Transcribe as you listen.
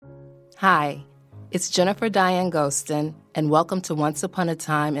Hi, it's Jennifer Diane Gostin, and welcome to Once Upon a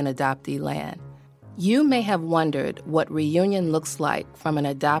Time in Adoptee Land. You may have wondered what reunion looks like from an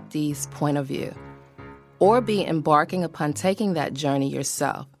adoptee's point of view, or be embarking upon taking that journey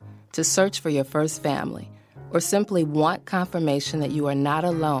yourself to search for your first family, or simply want confirmation that you are not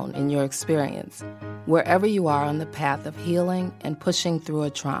alone in your experience, wherever you are on the path of healing and pushing through a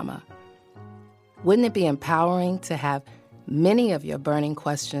trauma. Wouldn't it be empowering to have many of your burning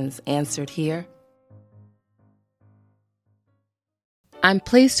questions answered here? I'm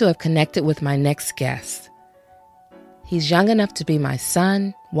pleased to have connected with my next guest. He's young enough to be my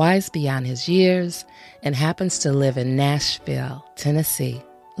son, wise beyond his years, and happens to live in Nashville, Tennessee,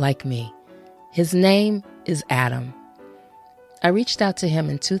 like me. His name is Adam. I reached out to him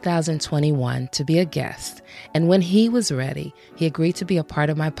in 2021 to be a guest, and when he was ready, he agreed to be a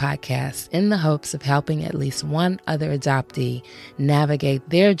part of my podcast in the hopes of helping at least one other adoptee navigate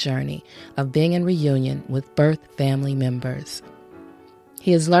their journey of being in reunion with birth family members.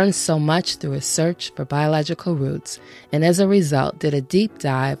 He has learned so much through his search for biological roots, and as a result did a deep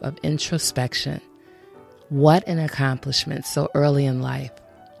dive of introspection. What an accomplishment so early in life.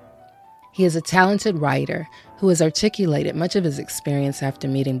 He is a talented writer who has articulated much of his experience after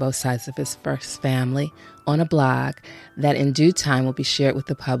meeting both sides of his first family on a blog that in due time will be shared with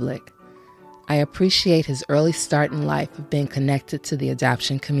the public. I appreciate his early start in life of being connected to the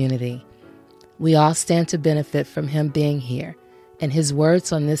adoption community. We all stand to benefit from him being here, and his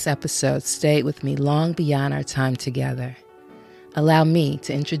words on this episode stayed with me long beyond our time together. Allow me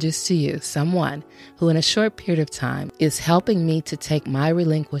to introduce to you someone who in a short period of time is helping me to take my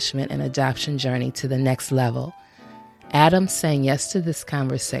relinquishment and adoption journey to the next level. Adam saying yes to this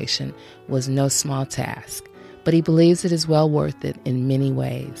conversation was no small task, but he believes it is well worth it in many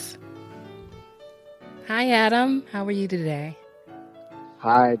ways. Hi, Adam. How are you today?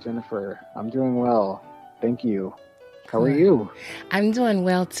 Hi, Jennifer. I'm doing well. Thank you. How are you? I'm doing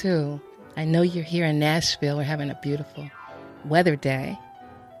well, too. I know you're here in Nashville. We're having a beautiful weather day.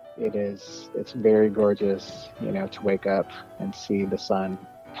 It is. It's very gorgeous, to wake up and see the sun.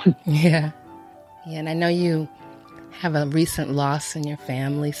 Yeah, and I know you have a recent loss in your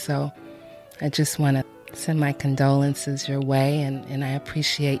family, so I just want to send my condolences your way, and I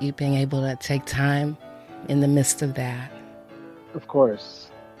appreciate you being able to take time in the midst of that. Of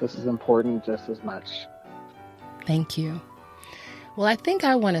course. This is important just as much. Thank you. Well, I think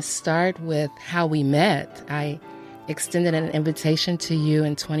I want to start with how we met. I extended an invitation to you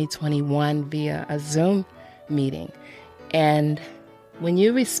in 2021 via a Zoom meeting. And when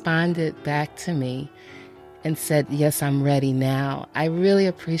you responded back to me and said, yes, I'm ready now, I really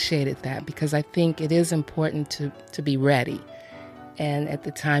appreciated that because I think it is important to be ready. And at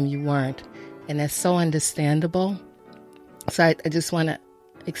the time you weren't. And that's so understandable. So I just want to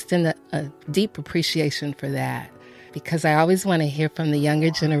extend a deep appreciation for that because I always want to hear from the younger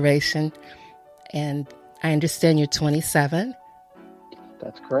generation. And I understand you're 27.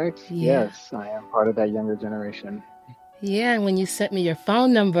 That's correct. Yeah. Yes, I am part of that younger generation. Yeah, and when you sent me your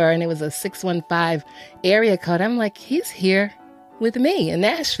phone number and it was a 615 area code, I'm like, he's here with me in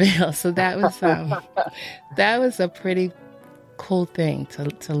Nashville. So that was a pretty cool thing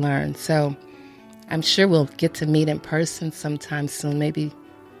to learn. So I'm sure we'll get to meet in person sometime soon, maybe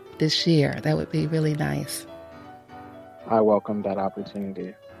this year. That would be really nice. I welcome that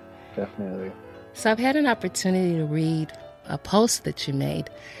opportunity, definitely. So I've had an opportunity to read a post that you made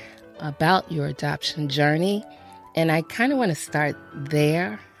about your adoption journey, and I kind of want to start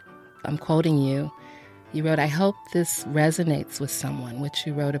there. I'm quoting you. You wrote, I hope this resonates with someone, which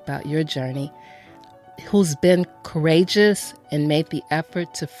you wrote about your journey, who's been courageous and made the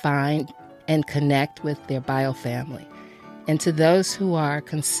effort to find and connect with their bio family. And to those who are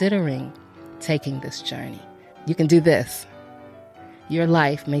considering taking this journey, you can do this. Your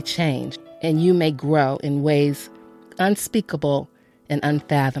life may change, and you may grow in ways unspeakable and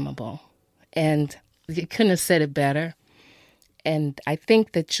unfathomable. And you couldn't have said it better. And I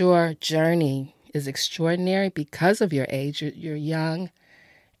think that your journey is extraordinary because of your age. You're young,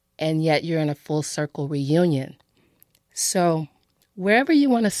 and yet you're in a full circle reunion. So wherever you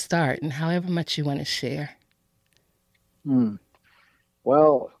want to start and however much you want to share.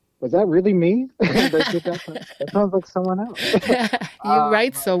 Well, was that really me? That sounds like someone else. You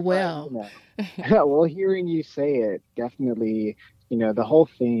write so well. Well, hearing you say it, definitely, the whole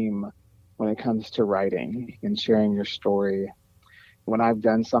theme when it comes to writing and sharing your story, when I've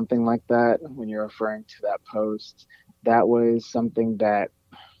done something like that, when you're referring to that post, that was something that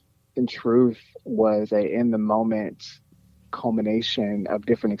in truth was a in the moment culmination of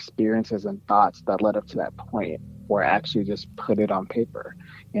different experiences and thoughts that led up to that point. or actually just put it on paper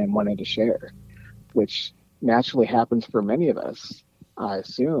and wanted to share, which naturally happens for many of us, I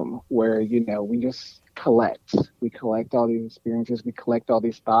assume, where, we just collect. We collect all these experiences, we collect all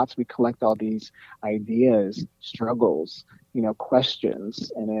these thoughts, we collect all these ideas, struggles, questions,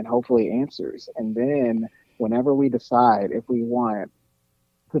 and then hopefully answers. And then whenever we decide if we want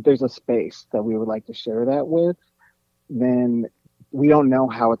that there's a space that we would like to share that with, then we don't know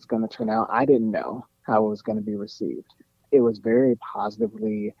how it's going to turn out. I didn't know how it was going to be received. It was very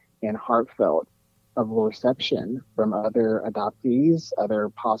positively and heartfelt of a reception from other adoptees, other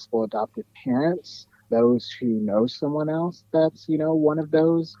possible adoptive parents, those who know someone else that's, one of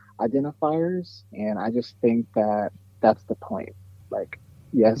those identifiers. And I just think that that's the point. Like,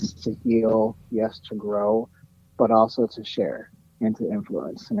 yes, to heal, yes, to grow, but also to share and to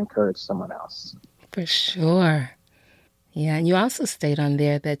influence and encourage someone else. For sure. Yeah, and you also state on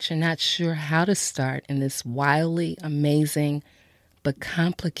there that you're not sure how to start in this wildly amazing but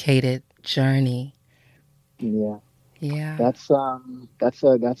complicated journey. Yeah. Yeah. That's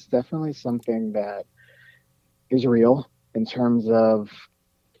definitely something that is real in terms of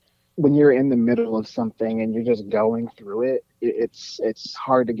when you're in the middle of something and you're just going through it, it's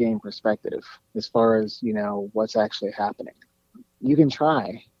hard to gain perspective as far as, what's actually happening. You can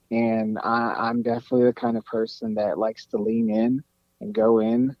try. And I'm definitely the kind of person that likes to lean in and go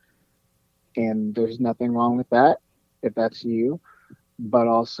in. And there's nothing wrong with that if that's you. But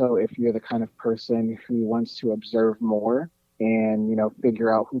also, if you're the kind of person who wants to observe more and,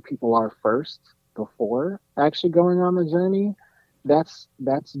 figure out who people are first before actually going on the journey, that's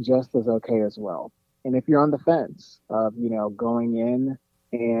just as okay as well. And if you're on the fence of, going in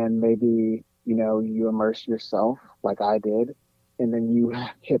and maybe, you immerse yourself like I did, and then you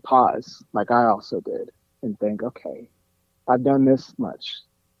hit pause like I also did and think, okay, I've done this much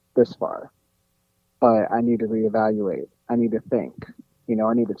this far, but I need to reevaluate. I need to think,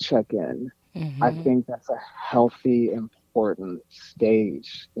 I need to check in. Mm-hmm. I think that's a healthy, important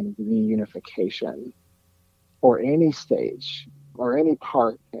stage in reunification, or any stage or any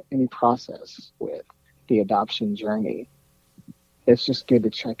part, any process with the adoption journey. It's just good to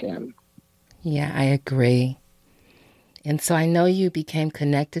check in. Yeah, I agree. And so I know you became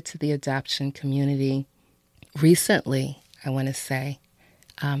connected to the adoption community recently, I want to say.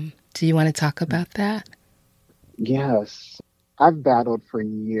 Do you want to talk about that? Yes. I've battled for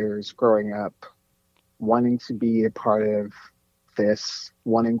years growing up, wanting to be a part of this,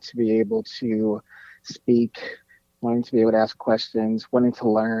 wanting to be able to speak, wanting to be able to ask questions, wanting to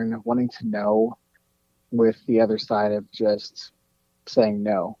learn, wanting to know, with the other side of just saying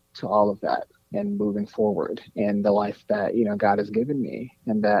no to all of that and moving forward in the life that, God has given me,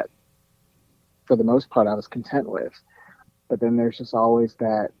 and that for the most part I was content with. But then there's just always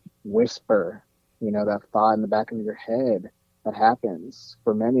that whisper, that thought in the back of your head that happens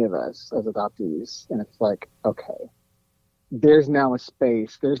for many of us as adoptees. And it's like, okay, there's now a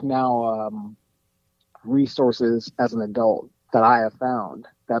space, there's now resources as an adult that I have found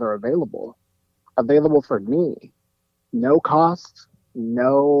that are available for me. No cost,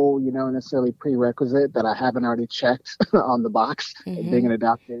 no, necessarily prerequisite that I haven't already checked on the box of being an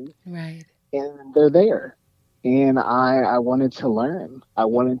adoptee. Right. And they're there. And I wanted to learn. I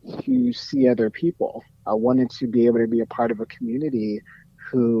wanted to see other people. I wanted to be able to be a part of a community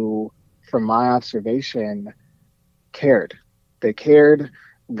who, from my observation, cared. They cared.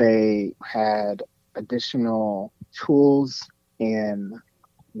 They had additional tools and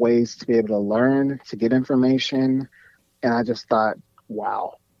ways to be able to learn, to get information. And I just thought,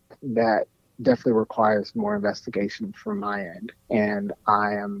 wow, that definitely requires more investigation from my end. And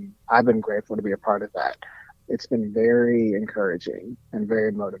I've been grateful to be a part of that. It's been very encouraging and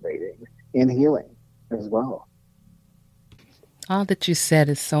very motivating and healing as well. All that you said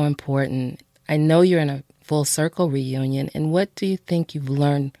is so important. I know you're in a full circle reunion. And what do you think you've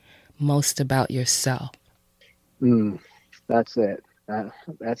learned most about yourself? That's it.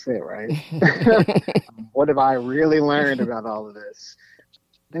 That's it, right? What have I really learned about all of this?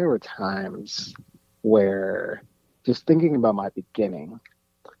 There were times where, just thinking about my beginning,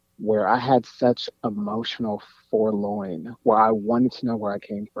 where I had such emotional forlorn, where I wanted to know where I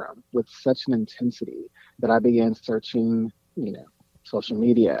came from with such an intensity that I began searching, social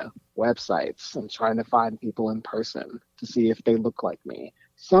media, websites, and trying to find people in person to see if they look like me.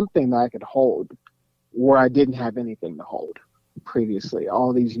 Something that I could hold where I didn't have anything to hold previously.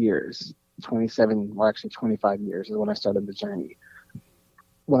 All these years, 27, or actually 25 years is when I started the journey.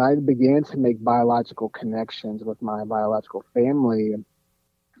 When I began to make biological connections with my biological family,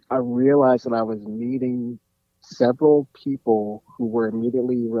 I realized that I was meeting several people who were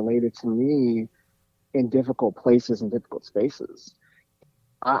immediately related to me in difficult places and difficult spaces.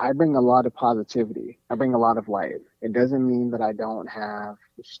 I bring a lot of positivity. I bring a lot of light. It doesn't mean that I don't have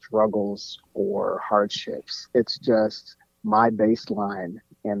struggles or hardships. It's just my baseline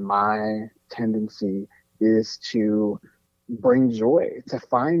and my tendency is to bring joy, to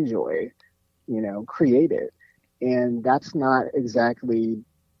find joy, create it. And that's not exactly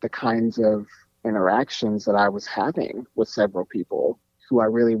the kinds of interactions that I was having with several people who I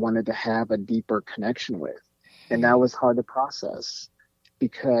really wanted to have a deeper connection with. And that was hard to process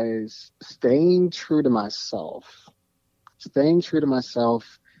because staying true to myself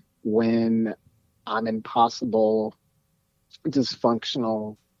when I'm in possible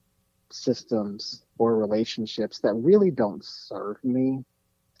dysfunctional systems or relationships that really don't serve me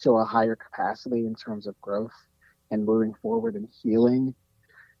to a higher capacity in terms of growth and moving forward and healing,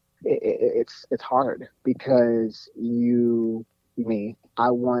 it's hard because I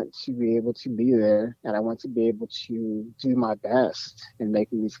want to be able to be there and I want to be able to do my best in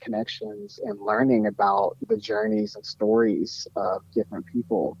making these connections and learning about the journeys and stories of different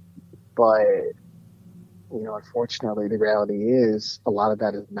people. But, unfortunately, the reality is a lot of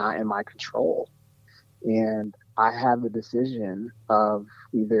that is not in my control. And I have the decision of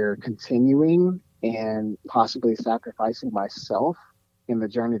either continuing and possibly sacrificing myself in the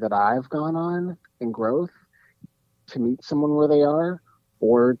journey that I've gone on in growth to meet someone where they are,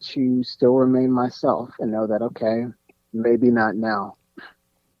 or to still remain myself and know that, okay, maybe not now.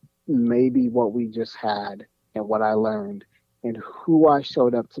 Maybe what we just had and what I learned and who I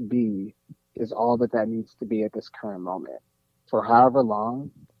showed up to be is all that needs to be at this current moment. For however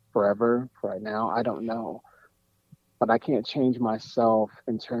long, forever, for right now, I don't know. But I can't change myself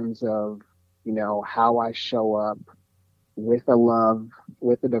in terms of, how I show up with a love,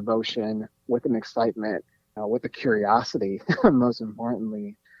 with a devotion, with an excitement, with a curiosity, most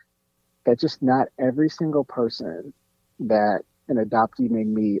importantly, that just not every single person that an adoptee may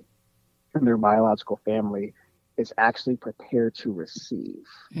meet in their biological family is actually prepared to receive.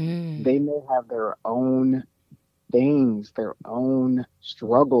 They may have their own things, their own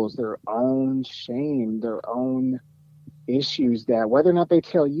struggles, their own shame, their own issues that whether or not they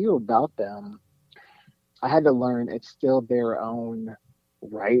tell you about them, I had to learn it's still their own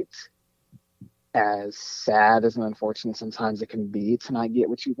right, as sad as and unfortunate sometimes it can be to not get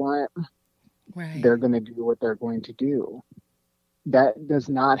what you want. Right. They're going to do what they're going to do. That does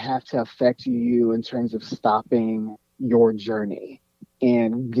not have to affect you in terms of stopping your journey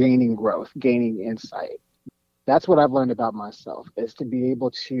and gaining growth, gaining insight. That's what I've learned about myself, is to be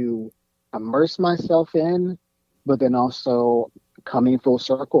able to immerse myself in, but then also coming full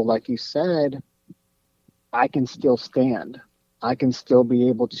circle, like you said, I can still stand. I can still be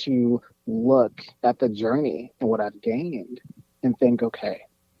able to look at the journey and what I've gained and think, okay,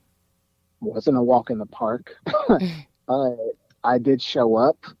 wasn't a walk in the park. I did show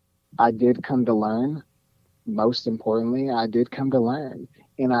up. I did come to learn. Most importantly, I did come to learn.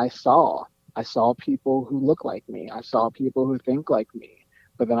 And I saw people who look like me. I saw people who think like me.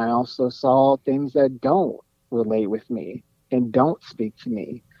 But then I also saw things that don't relate with me and don't speak to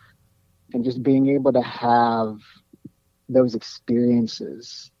me. And just being able to have those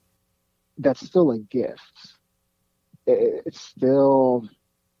experiences, that's still a gift. It's still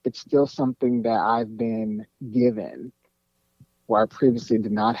something that I've been given, where I previously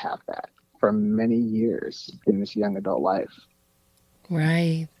did not have that for many years in this young adult life.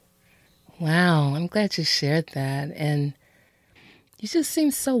 Right. Wow. I'm glad you shared that. And you just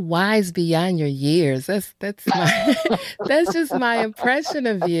seem so wise beyond your years. That's my that's just my impression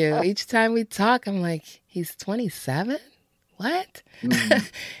of you. Each time we talk, I'm like, he's 27? What?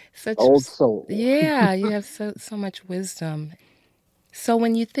 Such old soul. Yeah, you have so much wisdom. So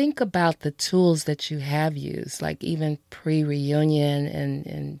when you think about the tools that you have used, like even pre-reunion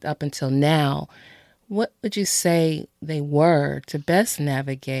and up until now, what would you say they were to best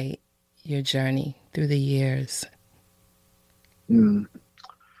navigate your journey through the years?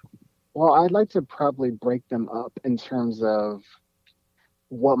 Well, I'd like to probably break them up in terms of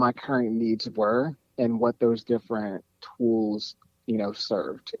what my current needs were and what those different tools,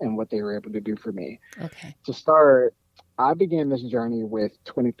 served and what they were able to do for me. Okay. To start, I began this journey with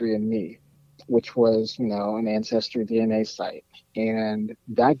 23andMe, which was, an ancestry DNA site. And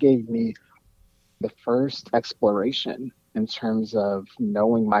that gave me the first exploration in terms of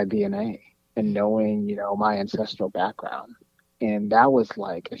knowing my DNA and knowing, my ancestral background. And that was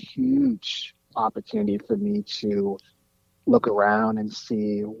like a huge opportunity for me to look around and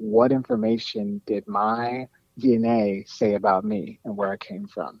see what information did my DNA say about me and where I came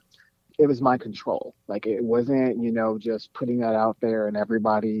from. It was my control. Like, it wasn't, just putting that out there and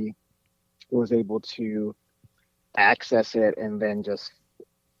everybody was able to access it and then just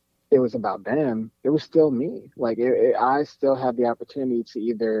it was about them, it was still me. Like I still have the opportunity to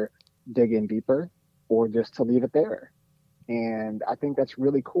either dig in deeper or just to leave it there. And I think that's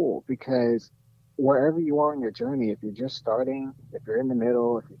really cool because wherever you are in your journey, if you're just starting, if you're in the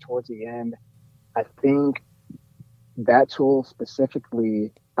middle, if you're towards the end, I think that tool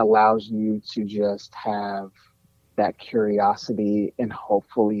specifically allows you to just have that curiosity and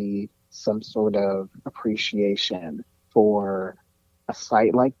hopefully some sort of appreciation for a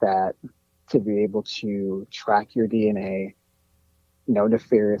site like that to be able to track your DNA, no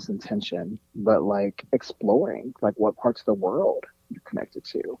nefarious intention, but like exploring like what parts of the world you're connected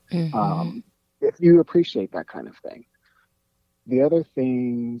to. Mm-hmm. If you appreciate that kind of thing. The other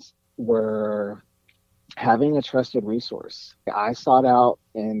things were having a trusted resource. I sought out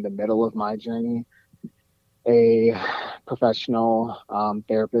in the middle of my journey a professional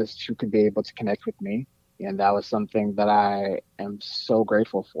therapist who could be able to connect with me. And that was something that I am so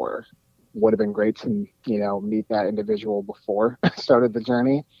grateful for. Would have been great to, meet that individual before I started the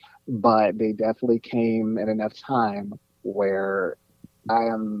journey, but they definitely came at enough time where I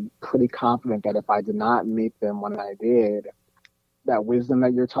am pretty confident that if I did not meet them when I did, that wisdom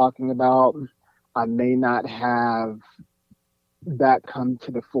that you're talking about, I may not have that come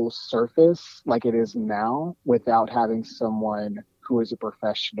to the full surface like it is now without having someone who is a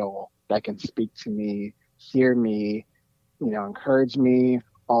professional that can speak to me, hear me, encourage me,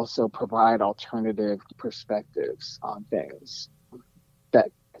 also provide alternative perspectives on things that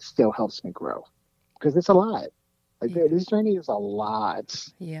still helps me grow. Because it's a lot. Like Yeah. this journey is a lot.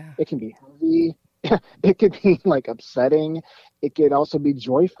 Yeah. It can be heavy. It could be like upsetting. It could also be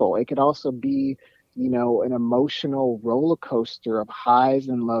joyful. It could also be, an emotional roller coaster of highs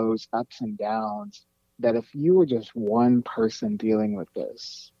and lows, ups and downs. That if you were just one person dealing with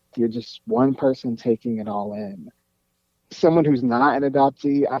this, you're just one person taking it all in. Someone who's not an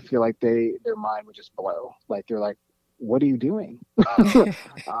adoptee, I feel like their mind would just blow. Like they're like, "What are you doing?"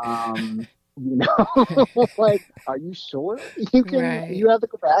 um, like, are you sure Right. you have the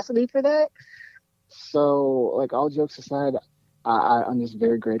capacity for that? So, like, all jokes aside, I'm just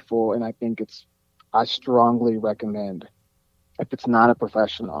very grateful, and I strongly recommend if it's not a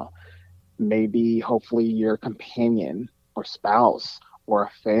professional, maybe hopefully your companion or spouse or a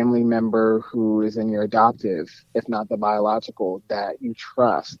family member who is in your adoptive, if not the biological, that you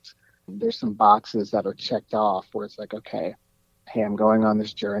trust. There's some boxes that are checked off where it's like, okay, hey, I'm going on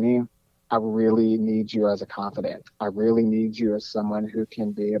this journey. I really need you as a confidant. I really need you as someone who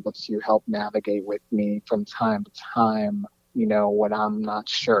can be able to help navigate with me from time to time, when I'm not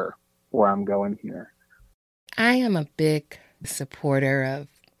sure where I'm going here. I am a big supporter of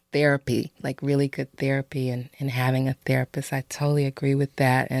therapy, like really good therapy and having a therapist. I totally agree with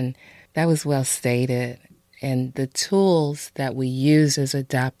that. And that was well stated. And the tools that we use as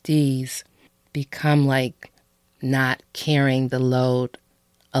adoptees become like not carrying the load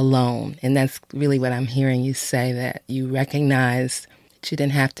alone. And that's really what I'm hearing you say, that you recognize that you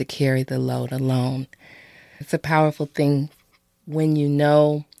didn't have to carry the load alone. It's a powerful thing when you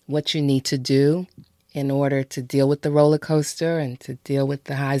know what you need to do in order to deal with the roller coaster and to deal with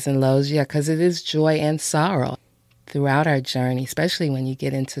the highs and lows. Yeah, because it is joy and sorrow throughout our journey, especially when you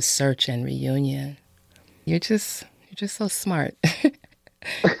get into search and reunion. You're just so smart.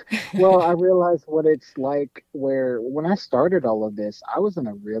 Well, I realized what it's like where when I started all of this, I was in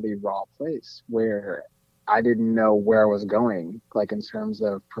a really raw place where I didn't know where I was going, like in terms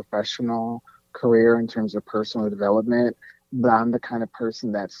of professional career, in terms of personal development. But I'm the kind of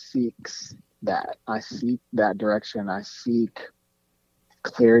person that seeks that. I seek that direction. I seek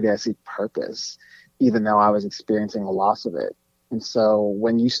clarity. I seek purpose, even though I was experiencing a loss of it. And so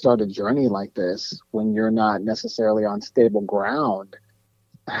when you start a journey like this, when you're not necessarily on stable ground,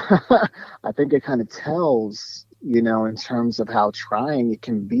 I think it kind of tells, in terms of how trying it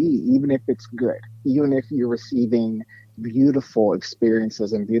can be, even if it's good, even if you're receiving beautiful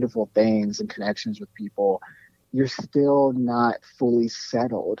experiences and beautiful things and connections with people, you're still not fully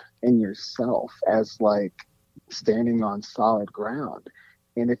settled in yourself as like standing on solid ground.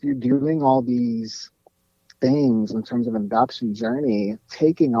 And if you're doing all these things in terms of an adoption journey,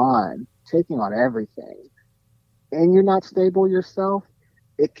 taking on everything, and you're not stable yourself,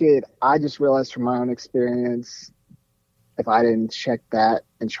 I just realized from my own experience, if I didn't check that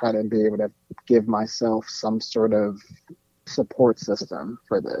and try to be able to give myself some sort of support system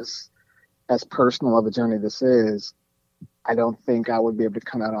for this, as personal of a journey this is, I don't think I would be able to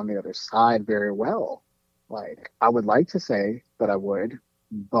come out on the other side very well. Like, I would like to say that I would,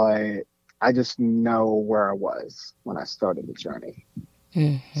 but I just know where I was when I started the journey.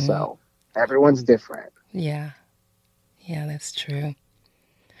 Mm-hmm. So, Everyone's different. Yeah. Yeah, that's true.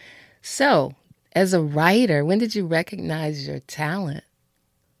 So, as a writer, when did you recognize your talent?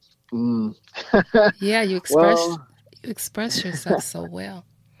 Mm. Yeah, Well, you express yourself so well.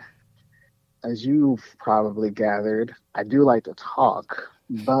 as you've probably gathered, I do like to talk,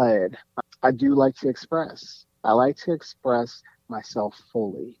 but I do like to express. I like to express myself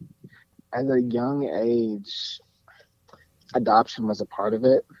fully. At a young age, adoption was a part of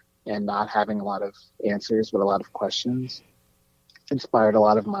it, and not having a lot of answers, but a lot of questions inspired a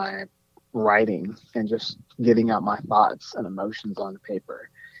lot of my writing and just getting out my thoughts and emotions on paper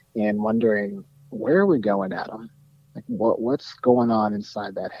and wondering where are we going at them? Like what's going on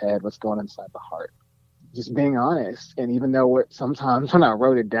inside that head? What's going on inside the heart? Just being honest. And even though sometimes when I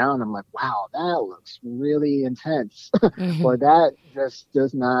wrote it down, I'm like, wow, that looks really intense, Hmm. or that just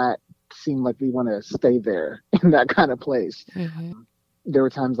does not seem like we want to stay there in that kind of place. Hmm. There were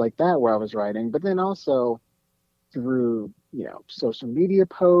times like that where I was writing, but then also through social media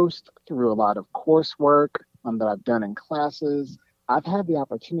posts, through a lot of coursework that I've done in classes, I've had the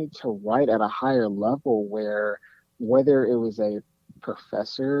opportunity to write at a higher level where whether it was a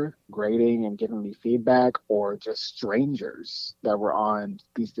professor grading and giving me feedback or just strangers that were on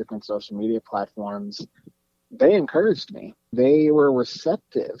these different social media platforms, they encouraged me. They were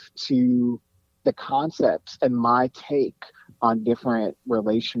receptive to the concepts and my take on different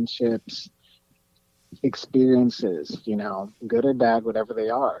relationships, experiences, good or bad, whatever they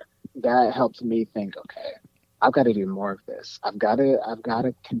are. That helped me think, okay, I've got to do more of this. I've got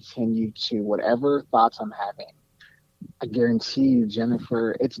to continue to whatever thoughts I'm having. I guarantee you,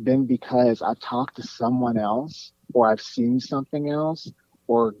 Jennifer, it's been because I've talked to someone else or I've seen something else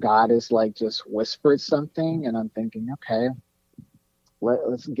or God has like just whispered something and I'm thinking, okay,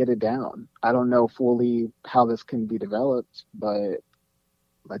 let's get it down. I don't know fully how this can be developed, but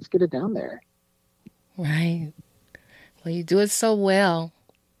let's get it down there. Right. Well, you do it so well.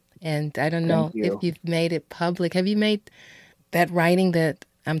 And I don't Thank know if you. you've made it public. Have you made that writing that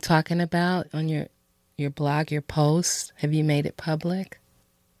I'm talking about on your blog, your posts? Have you made it public?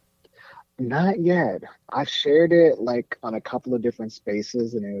 Not yet. I shared it like on a couple of different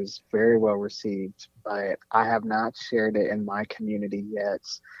spaces and it was very well received, but I have not shared it in my community yet.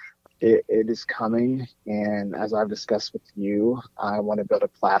 It is coming, and as I've discussed with you, I want to build a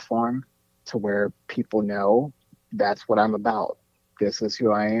platform to where people know that's what I'm about. This is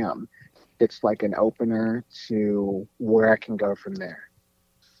who I am. It's like an opener to where I can go from there.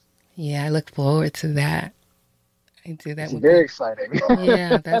 Yeah, I look forward to that. I do. That It's would very be, exciting.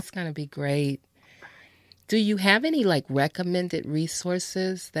 yeah, that's going to be great. Do you have any like recommended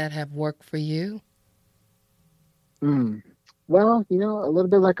resources that have worked for you? Mm. Well, a little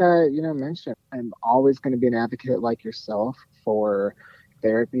bit like I mentioned, I'm always going to be an advocate like yourself for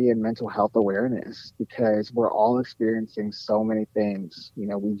therapy and mental health awareness because we're all experiencing so many things.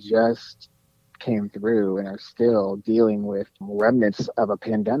 We just came through and are still dealing with remnants of a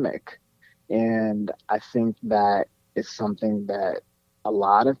pandemic. And I think that is something that a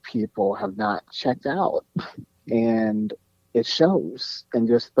lot of people have not checked out and it shows in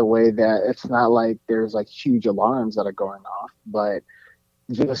just the way that it's not like there's like huge alarms that are going off, but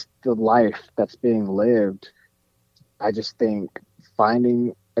just the life that's being lived. I just think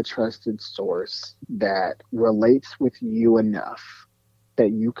finding a trusted source that relates with you enough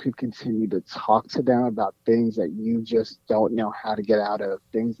that you could continue to talk to them about things that you just don't know how to get out of,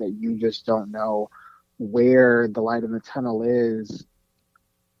 things that you just don't know where the light in the tunnel is.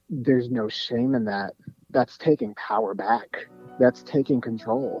 There's no shame in that. That's taking power back. That's taking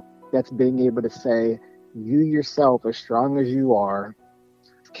control. That's being able to say, you yourself, as strong as you are,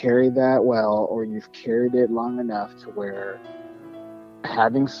 carry that well, or you've carried it long enough to where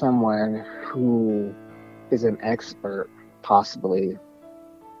having someone who is an expert possibly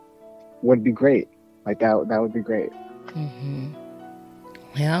would be great. Like that would be great. Hmm.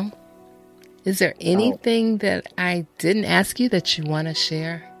 Well, is there Oh, anything that I didn't ask you that you want to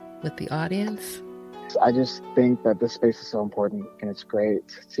share with the audience? I just think that this space is so important and it's great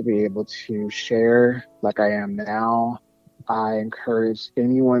to be able to share like I am now. I encourage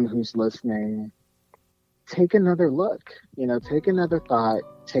anyone who's listening, take another look, take another thought,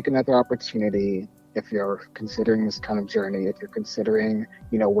 take another opportunity. If you're considering this kind of journey, if you're considering,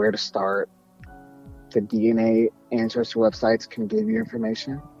 where to start, the DNA ancestor websites can give you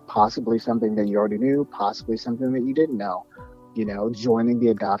information, possibly something that you already knew, possibly something that you didn't know. Joining the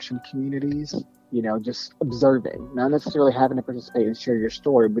adoption communities, just observing, not necessarily having to participate and share your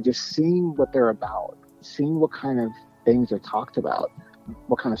story, but just seeing what they're about, seeing what kind of things are talked about,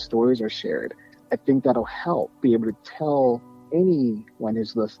 what kind of stories are shared. I think that'll help be able to tell anyone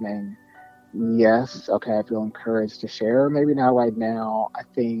who's listening, Yes, okay, I feel encouraged to share. Maybe not right now. I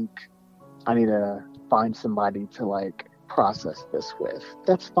think I need to find somebody to like process this with.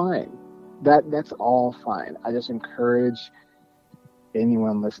 That's fine. That's all fine. I just encourage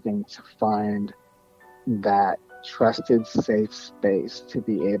anyone listening to find that trusted, safe space to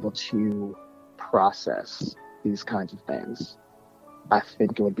be able to process these kinds of things. I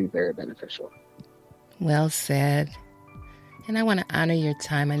think it would be very beneficial. Well said. And I want to honor your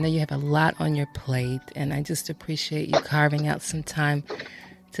time. I know you have a lot on your plate, and I just appreciate you carving out some time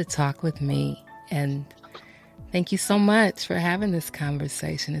to talk with me. And thank you so much for having this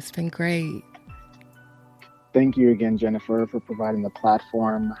conversation. It's been great. Thank you again, Jennifer, for providing the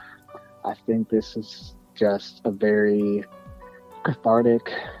platform. I think this is just a very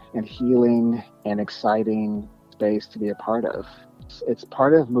cathartic and healing and exciting space to be a part of. It's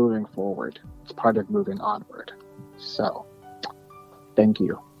part of moving forward. It's part of moving onward. So, thank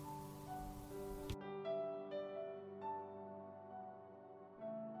you.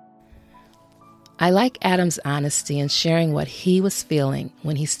 I like Adam's honesty in sharing what he was feeling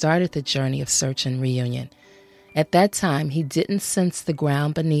when he started the journey of search and reunion. At that time, he didn't sense the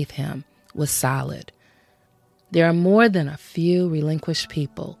ground beneath him was solid. There are more than a few relinquished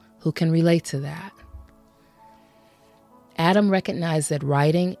people who can relate to that. Adam recognized that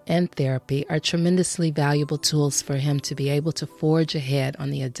writing and therapy are tremendously valuable tools for him to be able to forge ahead on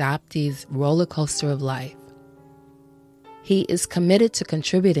the adoptee's roller coaster of life. He is committed to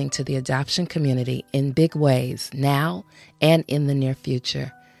contributing to the adoption community in big ways now and in the near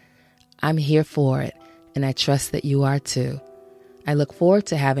future. I'm here for it, and I trust that you are too. I look forward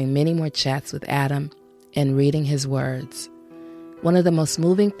to having many more chats with Adam and reading his words. One of the most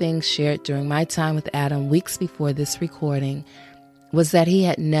moving things shared during my time with Adam weeks before this recording was that he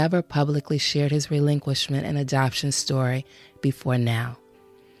had never publicly shared his relinquishment and adoption story before now.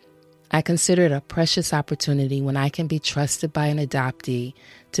 I consider it a precious opportunity when I can be trusted by an adoptee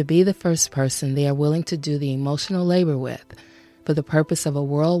to be the first person they are willing to do the emotional labor with for the purpose of a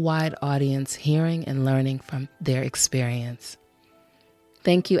worldwide audience hearing and learning from their experience.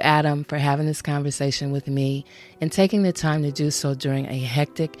 Thank you, Adam, for having this conversation with me and taking the time to do so during a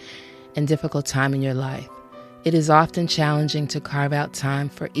hectic and difficult time in your life. It is often challenging to carve out time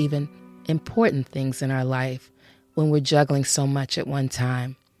for even important things in our life when we're juggling so much at one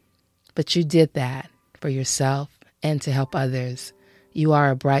time. But you did that for yourself and to help others. You are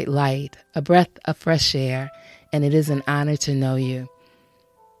a bright light, a breath of fresh air, and it is an honor to know you.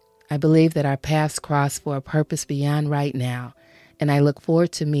 I believe that our paths cross for a purpose beyond right now, and I look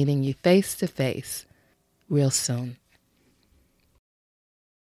forward to meeting you face to face real soon.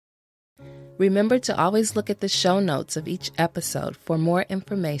 Remember to always look at the show notes of each episode for more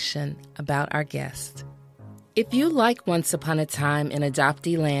information about our guest. If you like Once Upon a Time in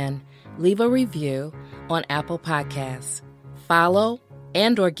Adoptee Land, leave a review on Apple Podcasts. Follow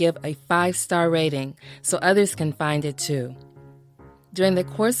and/or give a 5-star rating so others can find it too. During the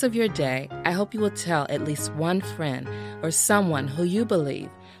course of your day, I hope you will tell at least one friend or someone who you believe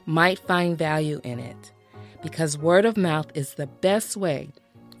might find value in it, because word of mouth is the best way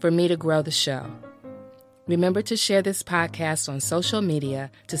for me to grow the show. Remember to share this podcast on social media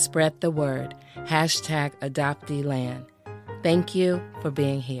to spread the word. #AdopteeLand. Thank you for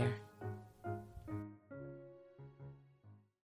being here.